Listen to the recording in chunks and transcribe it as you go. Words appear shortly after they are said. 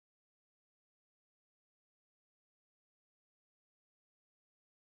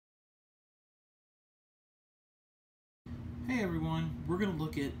Hey everyone, we're going to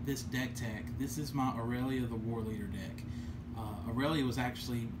look at this deck tech. This is my Aurelia the Warleader deck. Aurelia was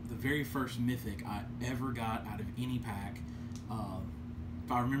actually the very first mythic I ever got out of any pack.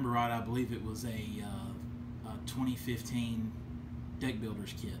 If I remember right, I believe it was a 2015 deck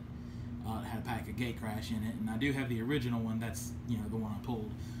builders kit. It had a pack of Gatecrash in it, and I do have the original one. That's the one I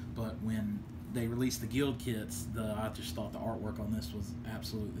pulled. But when they released the guild kits, I just thought the artwork on this was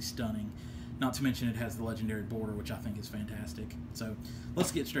absolutely stunning. Not to mention it has the legendary border, which I think is fantastic. So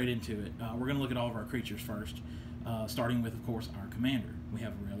let's get straight into it. We're going to look at all of our creatures first, starting with, of course, our commander. We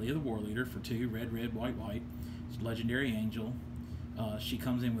have Aurelia the Warleader for 2, red, red, white, white. She's legendary angel. She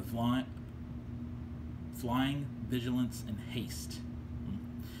comes in with flying, vigilance, and haste.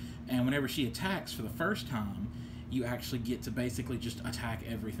 And whenever she attacks for the first time, you actually get to basically just attack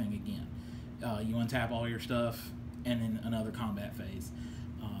everything again. You untap all your stuff, and then another combat phase.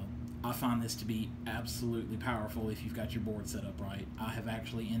 I find this to be absolutely powerful if you've got your board set up right. I have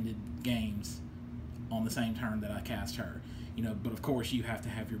actually ended games on the same turn that I cast her. But of course you have to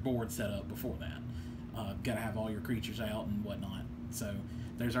have your board set up before that. Got to have all your creatures out and whatnot. So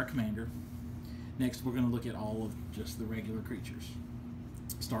there's our commander. Next we're going to look at all of just the regular creatures.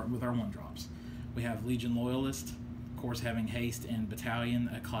 Starting with our 1-drops. We have Legion Loyalist, of course having haste and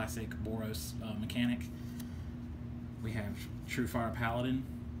battalion, a classic Boros mechanic. We have True Fire Paladin,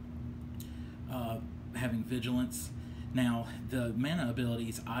 having vigilance. Now the mana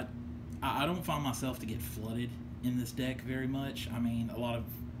abilities, I don't find myself to get flooded in this deck very much. I mean, a lot of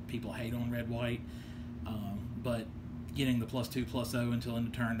people hate on red white, but getting the +2/+0 until end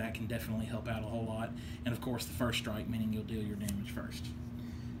of turn, that can definitely help out a whole lot. And of course the first strike, meaning you'll deal your damage first.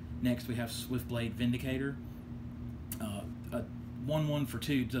 Next we have Swiftblade Vindicator. A 1/1 for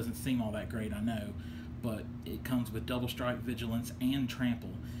 2 doesn't seem all that great, I know, but it comes with double strike, vigilance, and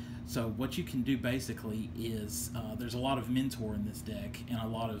trample. So what you can do basically is, there's a lot of mentor in this deck and a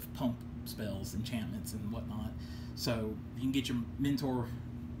lot of pump spells, enchantments, and whatnot. So you can get your mentor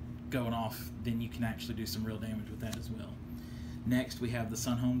going off, then you can actually do some real damage with that as well. Next we have the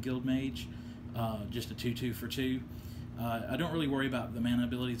Sunhome Guildmage, just a 2/2 for 2. I don't really worry about the mana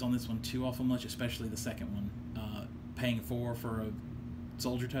abilities on this one too awful much, especially the second one. Paying 4 for a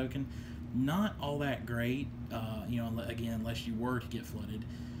soldier token, not all that great, again, unless you were to get flooded.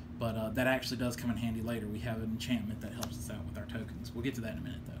 But that actually does come in handy later. We have an enchantment that helps us out with our tokens. We'll get to that in a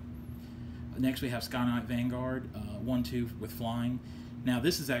minute, though. Next, we have Sky Knight Vanguard, 1/2 with flying. Now,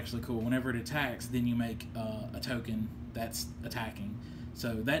 this is actually cool. Whenever it attacks, then you make a token that's attacking.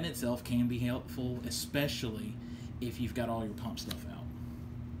 So that in itself can be helpful, especially if you've got all your pump stuff out.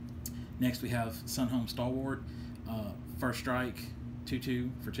 Next, we have Sunhome Stalwart, first strike, 2/2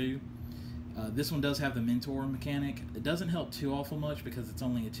 for 2. This one does have the mentor mechanic. It doesn't help too awful much because it's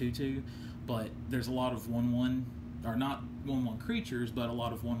only a 2/2, but there's a lot of 1/1, or not 1/1 creatures, but a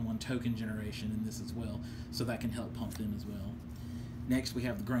lot of 1/1 token generation in this as well, so that can help pump them as well. Next we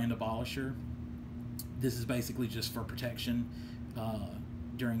have the Grand Abolisher. This is basically just for protection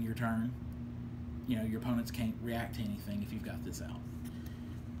during your turn. Your opponents can't react to anything if you've got this out.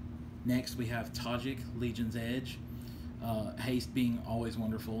 Next we have Tajik, Legion's Edge. Haste being always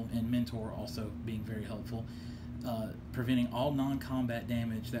wonderful, and mentor also being very helpful, preventing all non-combat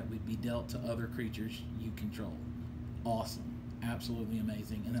damage that would be dealt to other creatures you control. Awesome, absolutely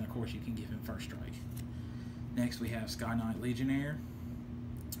amazing. And then of course you can give him first strike. Next we have Sky Knight Legionnaire,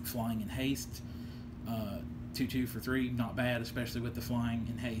 flying and haste, 2/2 for 3, not bad, especially with the flying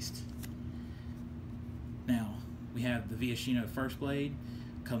and haste. Now we have the Viashino First Blade.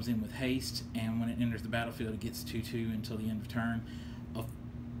 Comes in with haste, and when it enters the battlefield it gets 2/2 until the end of turn. A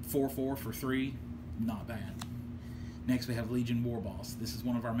 4/4 for 3, not bad. Next we have Legion Warboss. This is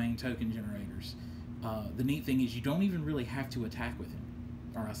one of our main token generators. The neat thing is you don't even really have to attack with him.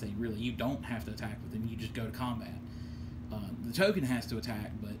 Or I say really, you don't have to attack with him, you just go to combat. The token has to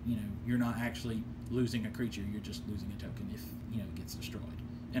attack, but you're not actually losing a creature, you're just losing a token if it gets destroyed.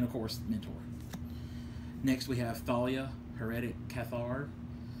 And of course, mentor. Next we have Thalia, Heretic Cathar.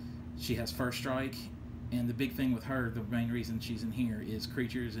 She has first strike, and the big thing with her, the main reason she's in here, is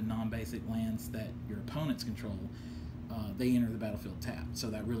creatures and non-basic lands that your opponents control, they enter the battlefield tapped, so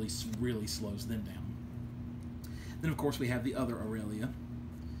that really slows them down. Then of course we have the other Aurelia,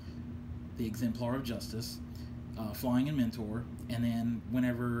 the Exemplar of Justice, flying and mentor, and then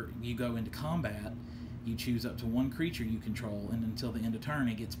whenever you go into combat, you choose up to 1 creature you control, and until the end of turn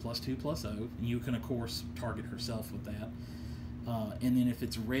it gets +2/+0, and you can of course target herself with that. And then if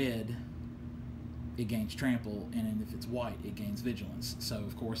it's red, it gains trample, and then if it's white, it gains vigilance. So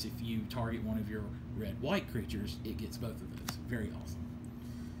of course if you target one of your red-white creatures, it gets both of those. Very awesome.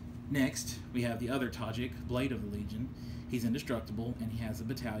 Next, we have the other Tajik, Blade of the Legion. He's indestructible, and he has a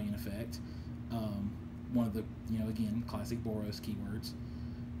battalion effect. One of the, again, classic Boros keywords.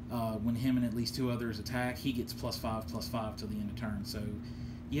 When him and at least 2 others attack, he gets +5/+5 till the end of turn. So,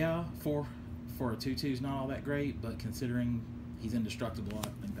 yeah, for a 2/2 is not all that great, but considering he's indestructible, I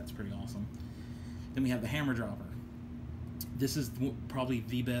think that's pretty awesome. Then we have the Hammer Dropper. This is probably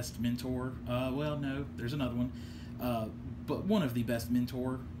the best mentor. Well, no, there's another one. But one of the best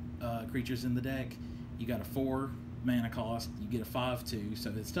mentor creatures in the deck. You got a 4 mana cost, you get a 5/2,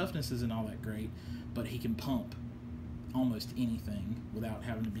 so his toughness isn't all that great, but he can pump almost anything without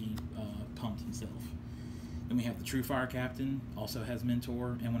having to be pumped himself. Then we have the True Fire Captain, also has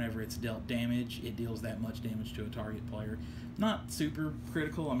mentor, and whenever it's dealt damage, it deals that much damage to a target player. Not super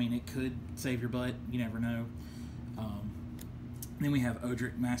critical, I mean, it could save your butt, you never know. Then we have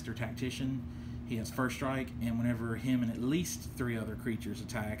Odric Master Tactician. He has first strike, and whenever him and at least 3 other creatures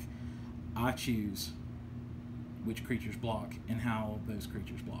attack, I choose which creatures block and how those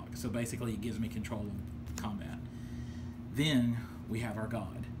creatures block. So basically it gives me control of combat. Then we have our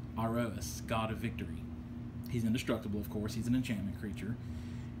god, Aurelia, God of Victory. He's indestructible, of course. He's an enchantment creature.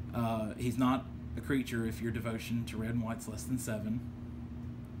 He's not a creature if your devotion to red and white's less than 7.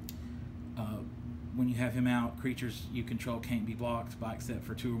 When you have him out, creatures you control can't be blocked by except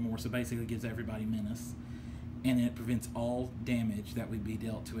for 2 or more, so basically it gives everybody menace. And it prevents all damage that would be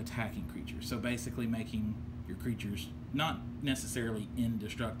dealt to attacking creatures. So basically making your creatures not necessarily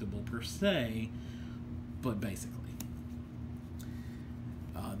indestructible per se, but basically.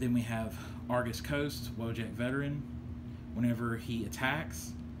 Then we have Argus Coast, Wojak Veteran. Whenever he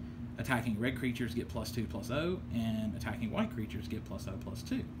attacks, attacking red creatures get +2/+0, and attacking white creatures get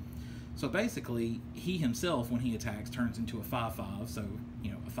 +0/+2. So basically, he himself, when he attacks, turns into a 5/5, so,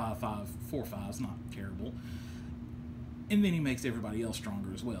 a 5/5, 4/5 is not terrible. And then he makes everybody else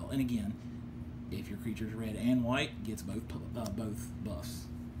stronger as well. And again, if your creature's red and white, gets both buffs.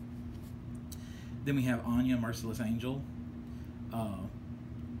 Then we have Anya, Merciless Angel.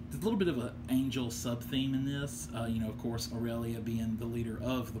 There's a little bit of an angel sub-theme in this. Of course, Aurelia being the leader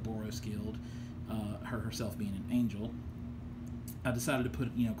of the Boros Guild, her herself being an angel. I decided to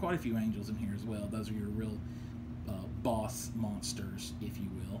put, quite a few angels in here as well. Those are your real boss monsters, if you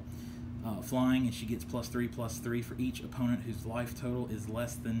will. Flying, and she gets +3/+3 for each opponent whose life total is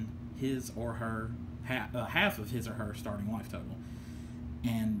less than his or her half of his or her starting life total.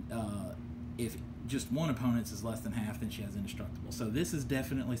 And if just one opponent's is less than half, then she has indestructible. So this is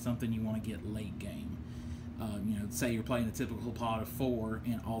definitely something you want to get late game. Say you're playing a typical pot of 4,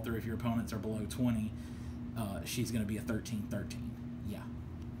 and all 3 of your opponents are below 20. She's going to be a 13/13. Yeah,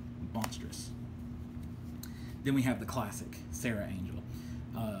 monstrous. Then we have the classic Sarah Angel.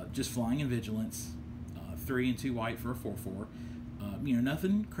 Just flying and vigilance, 3 and 2 white for a 4/4.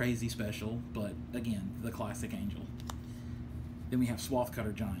 Nothing crazy special, but again, the classic angel. Then we have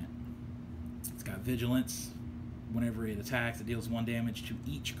Swathcutter Giant. It's got vigilance. Whenever it attacks, it deals 1 damage to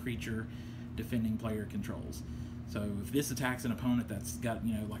each creature defending player controls. So if this attacks an opponent that's got,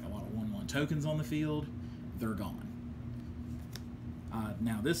 like a lot of 1/1 tokens on the field, they're gone.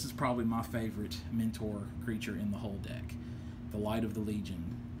 Now this is probably my favorite mentor creature in the whole deck. The Light of the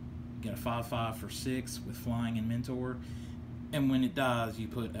Legion. You get a 5/5 for 6 with flying and mentor, and when it dies, you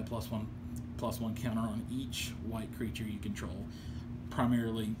put a +1/+1 counter on each white creature you control.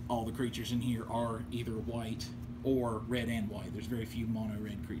 Primarily, all the creatures in here are either white or red and white. There's very few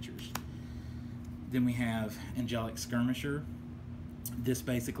mono-red creatures. Then we have Angelic Skirmisher. This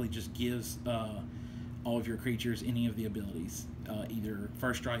basically just gives all of your creatures any of the abilities, either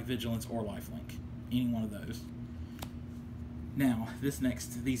First Strike, Vigilance, or Lifelink. Any one of those. Now, these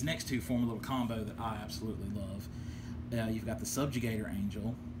next 2 form a little combo that I absolutely love. You've got the Subjugator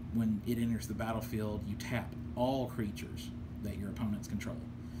Angel. When it enters the battlefield, you tap all creatures that your opponents control.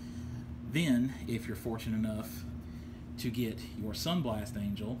 Then, if you're fortunate enough to get your Sunblast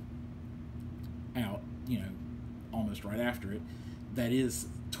Angel out, almost right after it, that is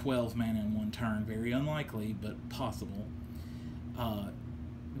 12 mana in 1 turn. Very unlikely, but possible.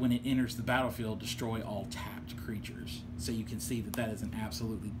 When it enters the battlefield, destroy all tapped creatures. So you can see that is an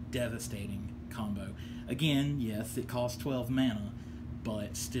absolutely devastating combo. Again, yes, it costs 12 mana,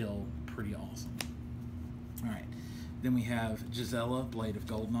 but still pretty awesome. Alright, then we have Gisela, Blade of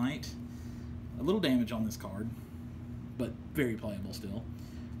Gold Knight. A little damage on this card, but very playable still.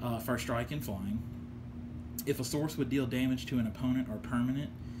 First strike and flying. If a source would deal damage to an opponent or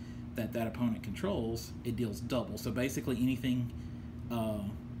permanent that opponent controls, it deals double. So basically anything,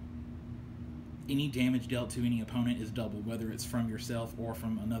 any damage dealt to any opponent is double, whether it's from yourself or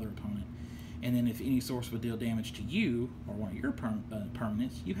from another opponent. And then if any source would deal damage to you or one of your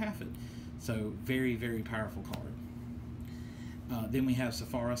permanents, you half it. So very, very powerful card. Then we have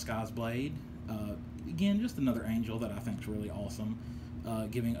Safara Sky's Blade. Again, just another angel that I think is really awesome,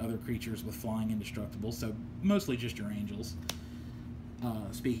 giving other creatures with flying indestructible, so mostly just your angels.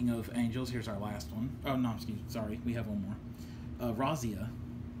 Speaking of angels, here's our last one. Oh, no, sorry, we have one more. Razia,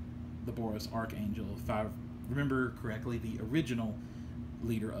 the Boros Archangel, if I remember correctly, the original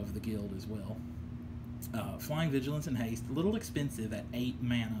leader of the guild as well. Flying Vigilance and Haste, a little expensive at 8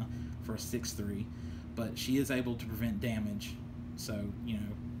 mana for a 6/3, but she is able to prevent damage, so, you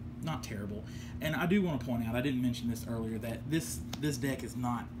know, not terrible. And I do want to point out, I didn't mention this earlier, that this deck is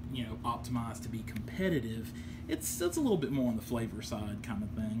not, you know, optimized to be competitive. It's a little bit more on the flavor side kind of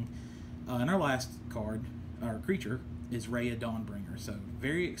thing. And our last card, our creature, is Rhea Dawnbringer, so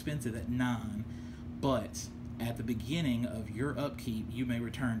very expensive at 9, but at the beginning of your upkeep, you may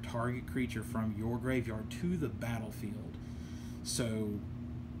return target creature from your graveyard to the battlefield. So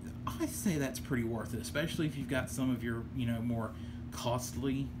I say that's pretty worth it, especially if you've got some of your, you know, more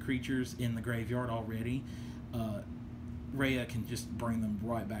costly creatures in the graveyard already. Rhea can just bring them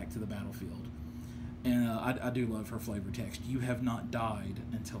right back to the battlefield. And I do love her flavor text. You have not died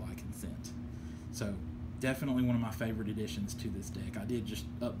until I consent. So definitely one of my favorite additions to this deck. I did just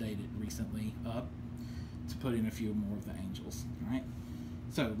update it recently to put in a few more of the angels. All right,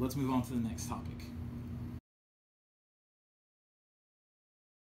 so let's move on to the next topic.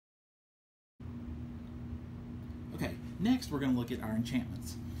 Okay, next we're going to look at our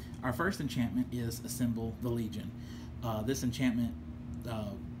enchantments. Our first enchantment is Assemble the Legion. This enchantment,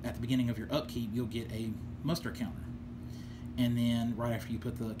 at the beginning of your upkeep, you'll get a muster counter. And then right after you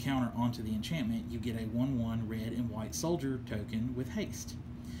put the counter onto the enchantment, you get a 1/1 red and white soldier token with haste.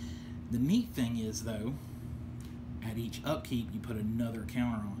 The neat thing is, though, at each upkeep, you put another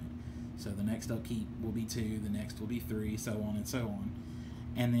counter on it. So the next upkeep will be 2, the next will be 3, so on and so on.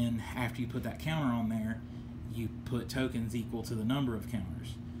 And then after you put that counter on there, you put tokens equal to the number of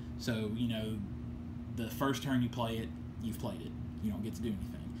counters. So, you know, the first turn you play it, you've played it. You don't get to do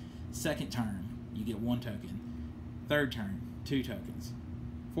anything. Second turn, you get 1 token. Third turn, 2 tokens.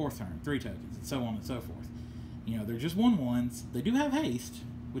 Fourth turn, 3 tokens, and so on and so forth. You know, they're just 1/1s. They do have haste,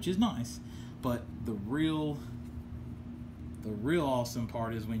 which is nice, but the real awesome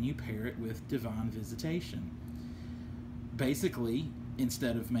part is when you pair it with Divine Visitation. Basically,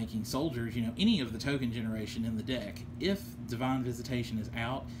 instead of making soldiers, you know, any of the token generation in the deck, if Divine Visitation is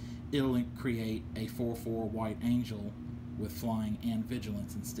out, it'll create a 4/4 white angel with flying and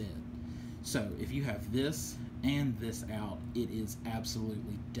vigilance instead. So if you have this and this out, it is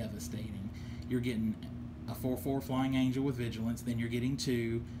absolutely devastating. You're getting a 4/4 flying angel with vigilance, then you're getting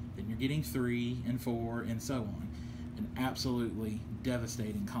 2, then you're getting 3 and 4, and so on. An absolutely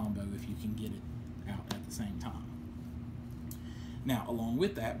devastating combo if you can get it out at the same time. Now, along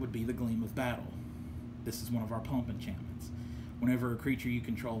with that would be the Gleam of Battle. This is one of our pump enchantments. Whenever a creature you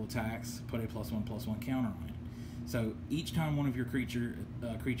control attacks, put a +1/+1 counter on it. So each time one of your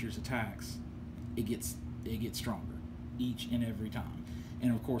creatures attacks, it gets stronger each and every time.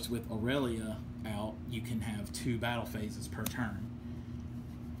 And of course, with Aurelia out, you can have 2 battle phases per turn.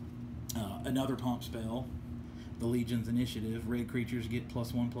 Another pump spell, the Legion's Initiative. Red creatures get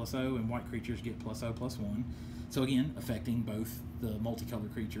 +1/+0, and white creatures get +0/+1. So again, affecting both the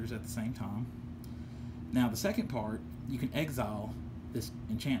multicolored creatures at the same time. Now the second part, you can exile this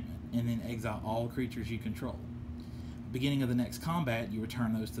enchantment, and then exile all creatures you control. Beginning of the next combat, you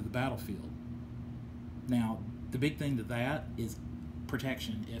return those to the battlefield. Now, the big thing to that is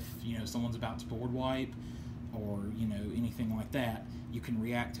protection. If, you know, someone's about to board wipe, or, you know, anything like that, you can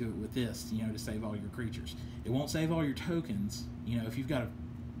react to it with this, you know, to save all your creatures. It won't save all your tokens. You know, if you've got a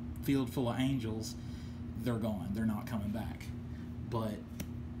field full of angels, they're gone. They're not coming back. But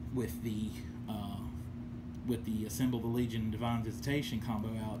with the Assemble the Legion and Divine Visitation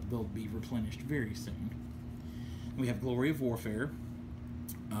combo out, they'll be replenished very soon. We have Glory of Warfare.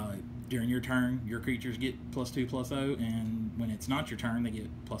 During your turn, your creatures get +2/+0, and when it's not your turn, they get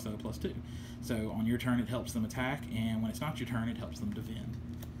 +0/+2. So on your turn, it helps them attack, and when it's not your turn, it helps them defend.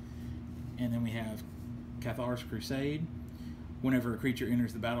 And then we have Cathar's Crusade. Whenever a creature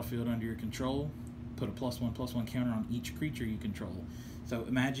enters the battlefield under your control, put a +1/+1 counter on each creature you control. So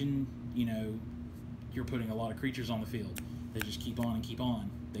imagine, you know, you're putting a lot of creatures on the field. They just keep on and keep on.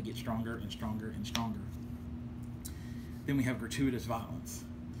 They get stronger and stronger and stronger. Then we have Gratuitous Violence.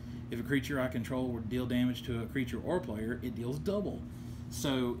 If a creature I control would deal damage to a creature or player, it deals double.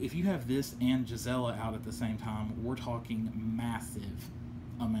 So if you have this and Gisela out at the same time, we're talking massive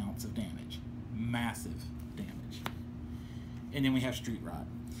amounts of damage. Massive damage. And then we have Street Ride.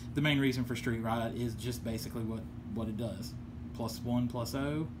 The main reason for Street Ride is just basically what it does.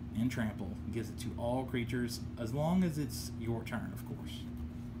 +1/+0, and trample. It gives it to all creatures as long as it's your turn, of course.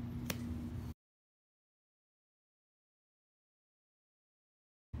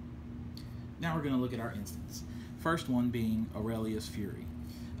 Now we're going to look at our instance. First one being Aurelia's Fury.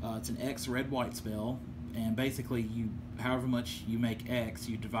 It's an X red-white spell, and basically however much you make X,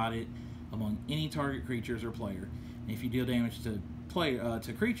 you divide it among any target creatures or player. And if you deal damage to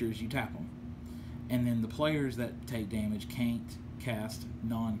creatures, you tap them. And then the players that take damage can't cast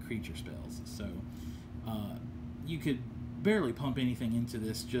non-creature spells. So you could barely pump anything into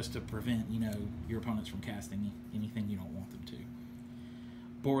this just to prevent, your opponents from casting anything you don't want them to.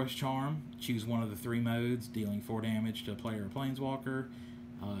 Boros Charm, choose one of the 3 modes, dealing 4 damage to a player or planeswalker.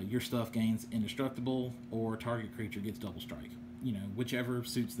 Your stuff gains indestructible, or target creature gets double strike. Whichever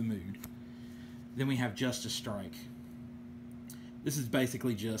suits the mood. Then we have Justice Strike. This is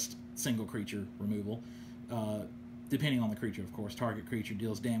basically just single creature removal. Depending on the creature, of course. Target creature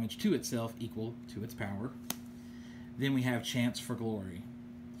deals damage to itself equal to its power. Then we have Chance for Glory.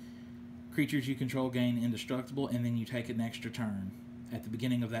 Creatures you control gain indestructible, and then you take an extra turn. At the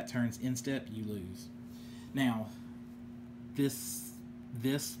beginning of that turn's instep, you lose. Now, this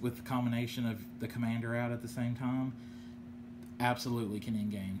with the combination of the commander out at the same time, absolutely can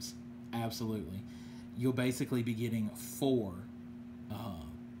end games. Absolutely. You'll basically be getting 4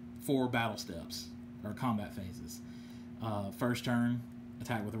 battle steps, or combat phases. First turn,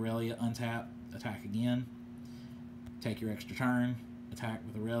 attack with Aurelia, untap, attack again. Take your extra turn, attack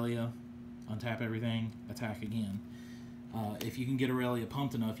with Aurelia, untap everything, attack again. If you can get Aurelia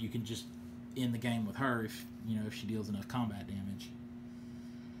pumped enough, you can just end the game with her if she deals enough combat damage.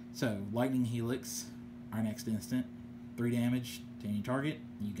 So, Lightning Helix, our next instant, 3 damage to any target,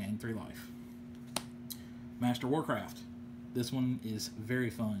 you gain 3 life. Master Warcraft. This one is very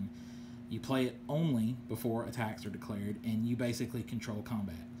fun. You play it only before attacks are declared, and you basically control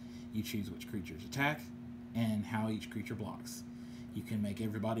combat. You choose which creatures attack and how each creature blocks. You can make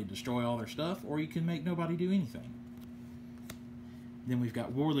everybody destroy all their stuff, or you can make nobody do anything. Then we've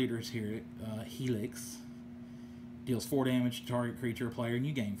got Warleaders here, Helix. Deals 4 damage to target creature or player, and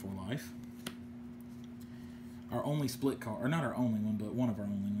you gain 4 life. Our only split card, or not our only one, but one of our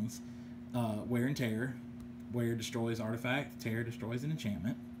only ones, Wear and Tear. Wear destroys artifact, Tear destroys an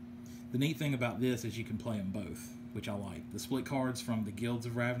enchantment. The neat thing about this is you can play them both, which I like. The split cards from the Guilds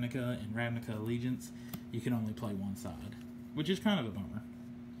of Ravnica and Ravnica Allegiance, you can only play one side, which is kind of a bummer.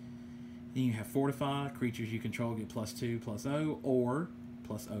 Then you have Fortify. Creatures you control get +2/+0, or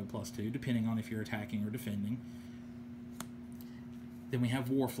 +0/+2, depending on if you're attacking or defending. Then we have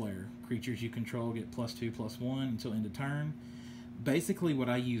Warflare. Creatures you control get +2/+1 until end of turn. Basically, what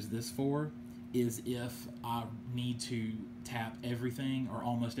I use this for is if I need to tap everything or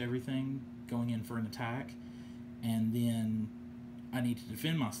almost everything going in for an attack, and then I need to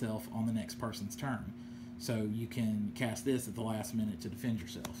defend myself on the next person's turn. So you can cast this at the last minute to defend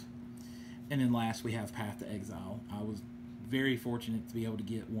yourself. And then last, we have Path to Exile. I was very fortunate to be able to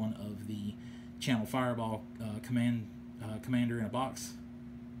get one of the Channel Fireball Commander in a Box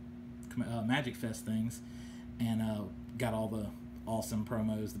Magic Fest things, and got all the awesome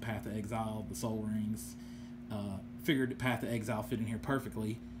promos, the Path to Exile, the Soul Rings. Figured Path to Exile fit in here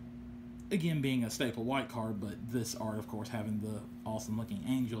perfectly. Again, being a staple white card, but this art, of course, having the awesome looking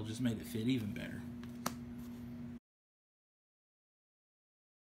angel just made it fit even better.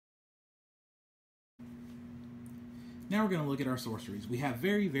 Now we're going to look at our sorceries. We have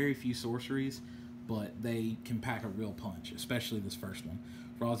very, very few sorceries, but they can pack a real punch, especially this first one,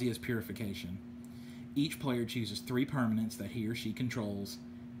 Razia's Purification. Each player chooses 3 permanents that he or she controls,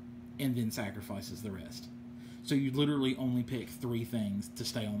 and then sacrifices the rest. So you literally only pick 3 things to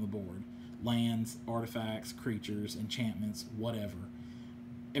stay on the board. Lands, artifacts, creatures, enchantments, whatever.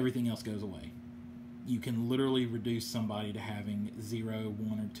 Everything else goes away. You can literally reduce somebody to having 0,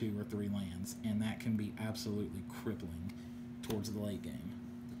 1, or 2, or 3 lands, and that can be absolutely crippling towards the late game.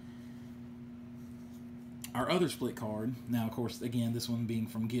 Our other split card, now of course, again, this one being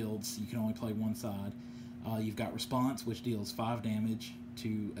from guilds, you can only play one side. You've got Response, which deals 5 damage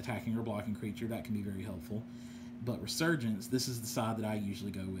to attacking or blocking creature. That can be very helpful. But Resurgence, this is the side that I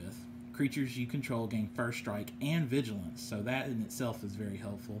usually go with. Creatures you control gain First Strike and Vigilance, so that in itself is very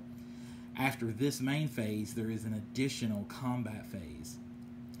helpful. After this main phase, there is an additional combat phase.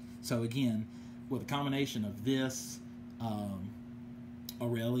 So again, with a combination of this,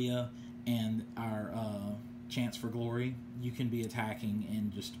 Aurelia, and our Chance for Glory, you can be attacking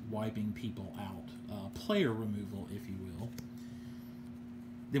and just wiping people out. Player removal, if you will.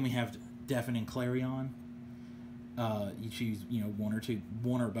 Then we have Deafening Clarion. You choose,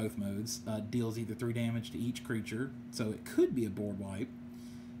 one or both modes. Deals either 3 damage to each creature, so it could be a board wipe.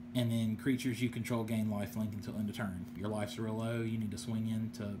 And then creatures you control gain lifelink until end of turn. Your life's real low, you need to swing in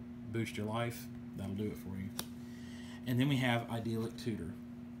to boost your life. That'll do it for you. And then we have Idyllic Tutor.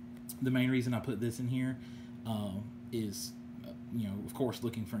 The main reason I put this in here is, of course,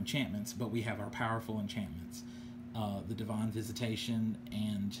 looking for enchantments, but we have our powerful enchantments. The Divine Visitation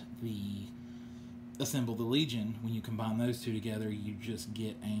and the Assemble the Legion. When you combine those two together, you just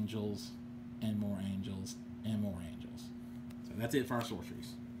get angels and more angels and more angels. So that's it for our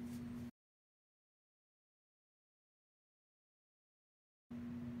sorceries.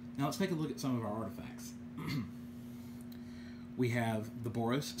 Now let's take a look at some of our artifacts. We have the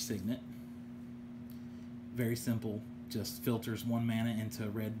Boros Signet. Very simple, just filters 1 mana into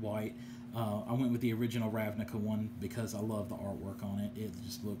red-white. I went with the original Ravnica one because I love the artwork on it. It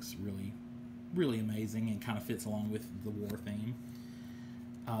just looks really, really amazing and kind of fits along with the war theme.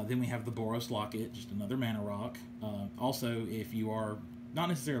 Then we have the Boros Locket, just another mana rock. Also, if you are not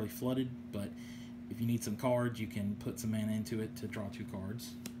necessarily flooded, but if you need some cards, you can put some mana into it to draw 2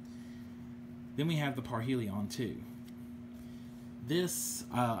 cards. Then we have the Parhelion 2. This,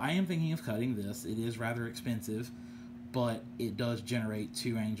 I am thinking of cutting this. It is rather expensive, but it does generate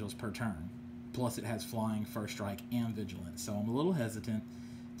 2 angels per turn. Plus it has flying, first strike, and vigilance. So I'm a little hesitant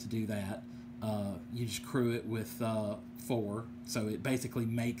to do that. You just crew it with 4, so it basically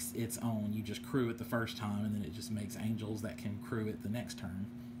makes its own. You just crew it the first time, and then it just makes angels that can crew it the next turn.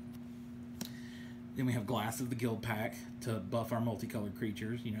 Then we have Glass of the Guild Pack to buff our multicolored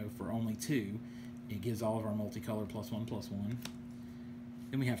creatures, for only 2. It gives all of our multicolor +1/+1.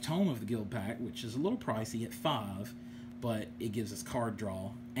 Then we have Tome of the Guild Pack, which is a little pricey at 5, but it gives us card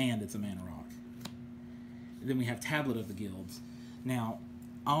draw, and it's a mana rock. And then we have Tablet of the Guilds. Now,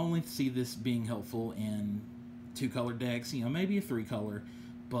 I only see this being helpful in 2-color decks, maybe a 3-color,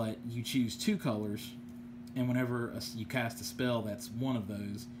 but you choose 2 colors, and whenever you cast a spell that's one of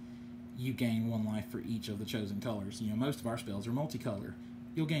those, you gain 1 life for each of the chosen colors. Most of our spells are multicolor.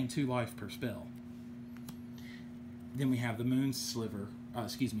 You'll gain 2 life per spell. Then we have the Moon Silver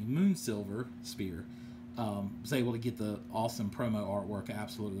Spear. Was able to get the awesome promo artwork. I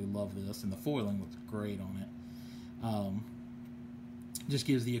absolutely love this, and the foiling looks great on it. Just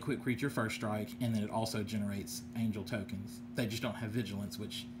gives the equipped creature first strike, and then it also generates angel tokens. They just don't have vigilance,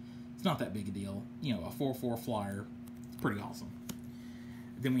 which it's not that big a deal. A 4/4 flyer, it's pretty awesome.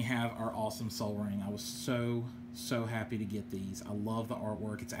 Then we have our awesome Soul Ring. I was so happy to get these. I love the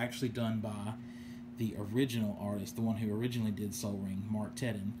artwork. It's actually done by the original artist, the one who originally did Soul Ring, Mark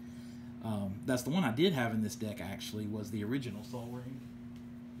Tedden. That's the one I did have in this deck, actually, was the original Soul Ring,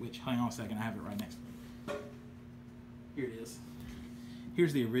 which, hang on a second, I have it right next to me. Here it is.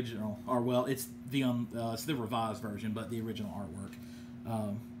 Here's the original, or well, it's the revised version, but the original artwork.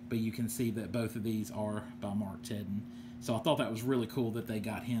 But you can see that both of these are by Mark Tedden. So I thought that was really cool that they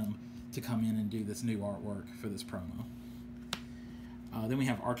got him to come in and do this new artwork for this promo. Then we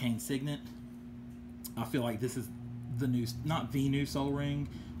have Arcane Signet. I feel like this is the new, not the new Soul Ring,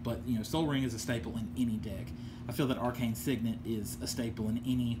 but Soul Ring is a staple in any deck. I feel that Arcane Signet is a staple in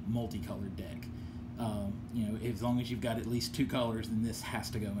any multicolored deck. As long as you've got at least 2 colors, then this has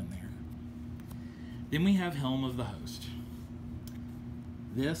to go in there. Then we have Helm of the Host.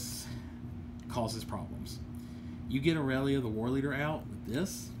 This causes problems. You get Aurelia, the Warleader, out with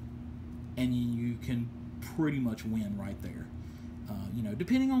this, and you can pretty much win right there.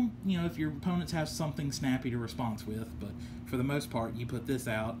 Depending on, if your opponents have something snappy to respond with, but for the most part, you put this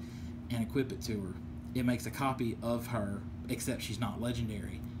out and equip it to her. It makes a copy of her, except she's not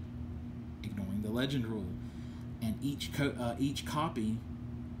legendary, ignoring the legend rule. And each copy,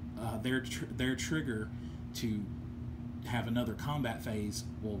 their trigger to have another combat phase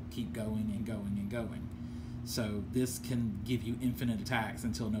will keep going and going and going. So this can give you infinite attacks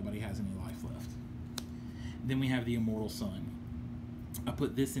until nobody has any life left. Then we have the Immortal Sun. I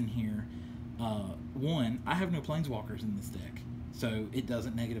put this in here. One, I have no planeswalkers in this deck, so it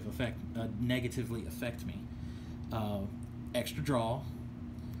doesn't negatively affect me. Extra draw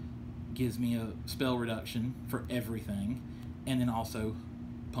gives me a spell reduction for everything, and then also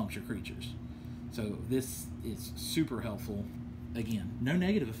pumps your creatures. So this is super helpful. Again, no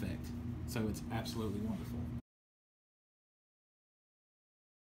negative effect, so it's absolutely wonderful.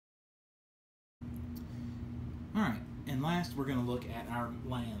 Alright, and last we're going to look at our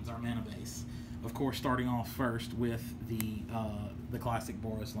lands, our mana base. Of course, starting off first with the classic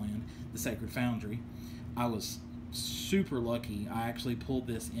Boros land, the Sacred Foundry. I was super lucky. I actually pulled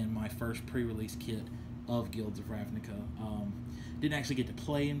this in my first pre-release kit of Guilds of Ravnica. Didn't actually get to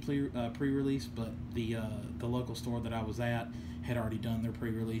play in pre-release, but the local store that I was at had already done their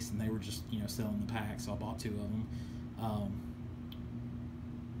pre-release, and they were just selling the packs, so I bought 2 of them.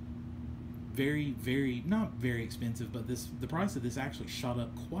 Very not very expensive, but the price of this actually shot up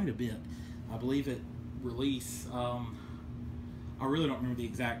quite a bit. I believe at release, I really don't remember the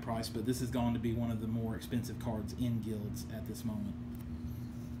exact price, but this is going to be one of the more expensive cards in Guilds at this moment.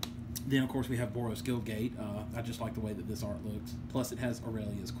 Then, of course, we have Boros Guildgate. I just like the way that this art looks. Plus, it has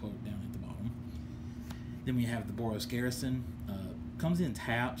Aurelia's quote down at the bottom. Then we have the Boros Garrison. Comes in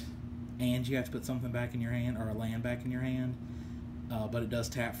tapped, and you have to put something back in your hand, or a land back in your hand. But it does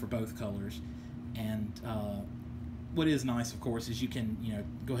tap for both colors. And what is nice, of course, is you can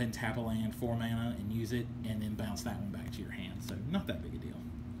go ahead and tap a land 4 mana and use it, and then bounce that one back to your hand. So not that big a deal.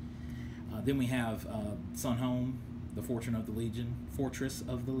 Then we have Sunhome, the Fortress of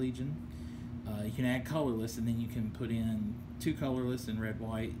the Legion. You can add colorless, and then you can put in 2 colorless and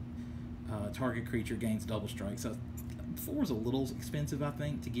red-white. Target creature gains double strike. So 4 is a little expensive, I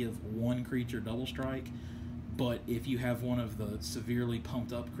think, to give 1 creature double strike. But if you have one of the severely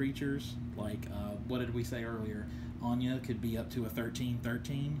pumped up creatures, like what did we say earlier? Anya could be up to a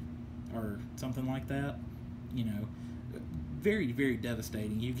 13/13 or something like that. Very, very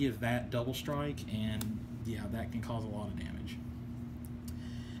devastating. You give that double strike, and yeah, that can cause a lot of damage.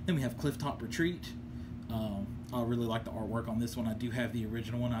 Then we have Clifftop Retreat. I really like the artwork on this one. I do have the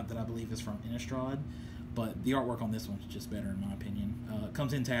original one that I believe is from Innistrad, but the artwork on this one's just better in my opinion.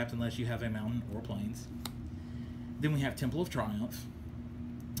 Comes in tapped unless you have a mountain or plains. Then we have Temple of Triumph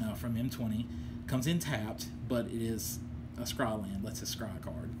from M20. Comes in tapped, but it is a scry land. That's a scry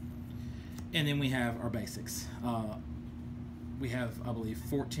card. And then we have our basics. We have, I believe,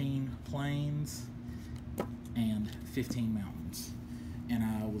 14 plains and 15 mountains. And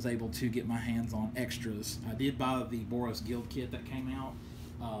I was able to get my hands on extras. I did buy the Boros Guild kit that came out,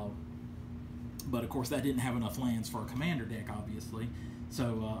 but of course that didn't have enough lands for a commander deck, obviously.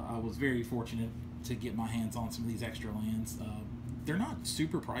 So I was very fortunate to get my hands on some of these extra lands. They're not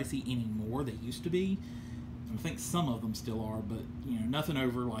super pricey anymore. They used to be. I think some of them still are, but nothing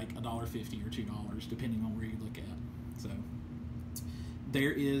over like $1.50 or $2, depending on where you look at. So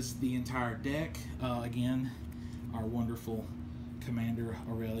there is the entire deck. Again, our wonderful commander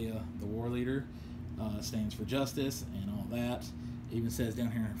Aurelia, the Warleader, stands for justice and all that. It even says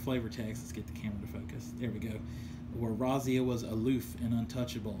down here in flavor text, let's get the camera to focus. There we go. Where Razia was aloof and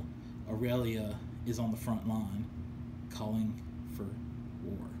untouchable, Aurelia is on the front line, calling for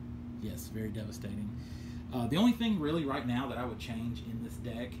war. Yes, very devastating. The only thing really right now that I would change in this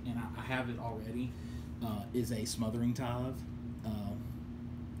deck, and I have it already, is a Smothering Tithe.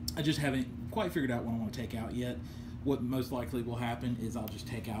 I just haven't quite figured out what I want to take out yet. What most likely will happen is I'll just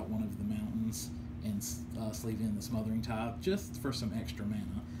take out one of the mountains and sleeve in the Smothering Tithe just for some extra mana.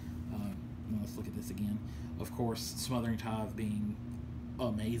 Let's look at this again. Of course, Smothering Tithe being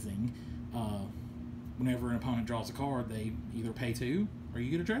amazing. Whenever an opponent draws a card, they either pay 2 or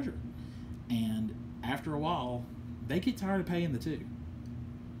you get a treasure. And after a while, they get tired of paying the 2.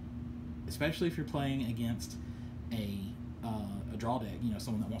 Especially if you're playing against a draw deck,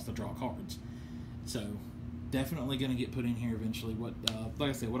 someone that wants to draw cards. So definitely going to get put in here eventually. Like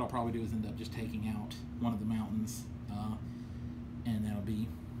I said, what I'll probably do is end up just taking out one of the mountains, and that'll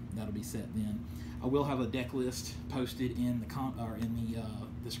be set then. I will have a deck list posted in the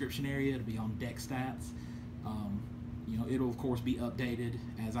description area. It'll be on Deckstats. It'll of course be updated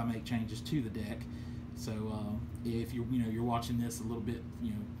as I make changes to the deck. So if you're watching this a little bit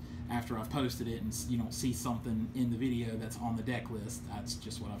after I've posted it and you don't see something in the video that's on the deck list, that's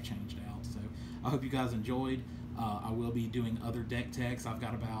just what I've changed out. So I hope you guys enjoyed. I will be doing other deck techs. I've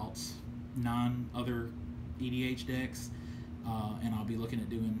got about 9 other EDH decks, and I'll be looking at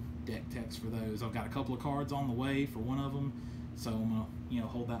doing deck techs for those. I've got a couple of cards on the way for one of them, so I'm gonna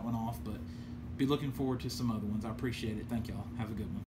hold that one off, but be looking forward to some other ones. I appreciate it. Thank y'all. Have a good one.